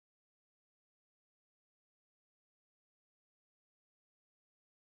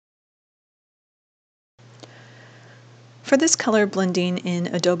For this color blending in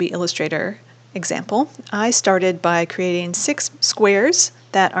Adobe Illustrator example, I started by creating 6 squares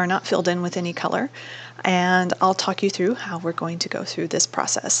that are not filled in with any color, and I'll talk you through how we're going to go through this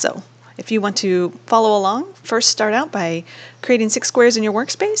process. So if you want to follow along, first start out by creating 6 squares in your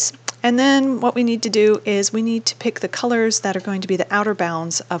workspace, and then what we need to do is we need to pick the colors that are going to be the outer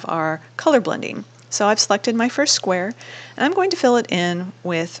bounds of our color blending. So I've selected my first square, and I'm going to fill it in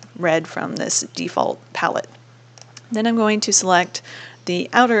with red from this default palette. Then I'm going to select the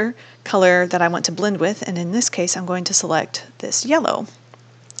outer color that I want to blend with, and in this case I'm going to select this yellow.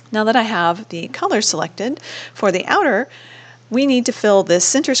 Now that I have the color selected for the outer, we need to fill this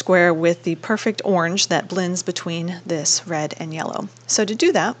center square with the perfect orange that blends between this red and yellow. So to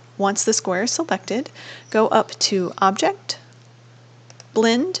do that, once the square is selected, go up to Object,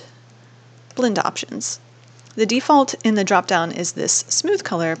 Blend, Blend Options. The default in the drop-down is this smooth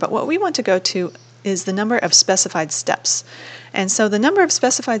color, but what we want to go to is the number of specified steps. And so the number of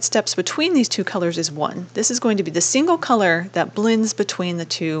specified steps between these two colors is 1. This is going to be the single color that blends between the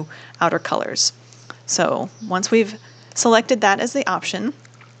two outer colors. So once we've selected that as the option,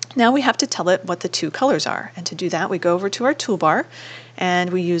 now we have to tell it what the two colors are. And to do that, we go over to our toolbar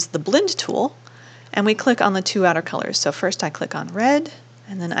and we use the Blend tool and we click on the two outer colors. So first I click on red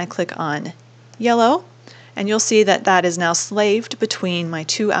and then I click on yellow, and you'll see that that is now slaved between my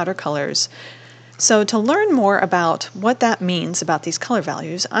two outer colors. So to learn more about what that means about these color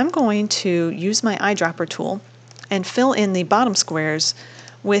values, I'm going to use my eyedropper tool and fill in the bottom squares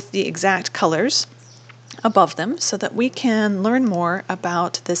with the exact colors above them so that we can learn more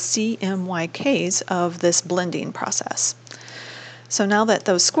about the CMYKs of this blending process. So now that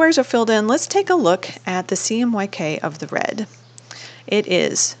those squares are filled in, let's take a look at the CMYK of the red. It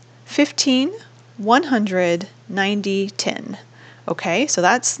is 15, 100, 90, 10. Okay, so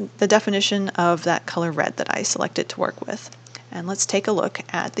that's the definition of that color red that I selected to work with. And let's take a look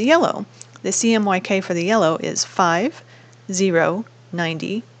at the yellow. The CMYK for the yellow is 5, 0,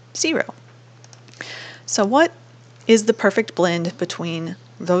 90, 0. So what is the perfect blend between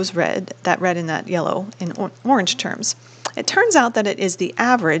those that red and that yellow in orange terms? It turns out that it is the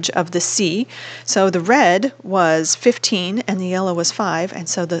average of the C. So the red was 15 and the yellow was 5, and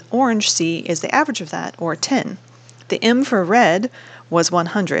so the orange C is the average of that, or 10. The M for red was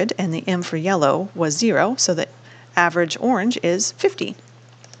 100 and the M for yellow was 0, so the average orange is 50.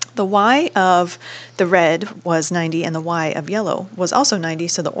 The Y of the red was 90 and the Y of yellow was also 90,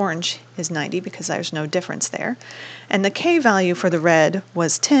 so the orange is 90 because there's no difference there. And the K value for the red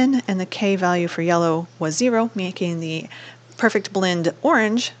was 10 and the K value for yellow was 0, making the perfect blend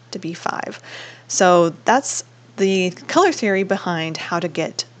orange to be 5. So that's the color theory behind how to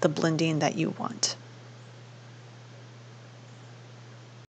get the blending that you want.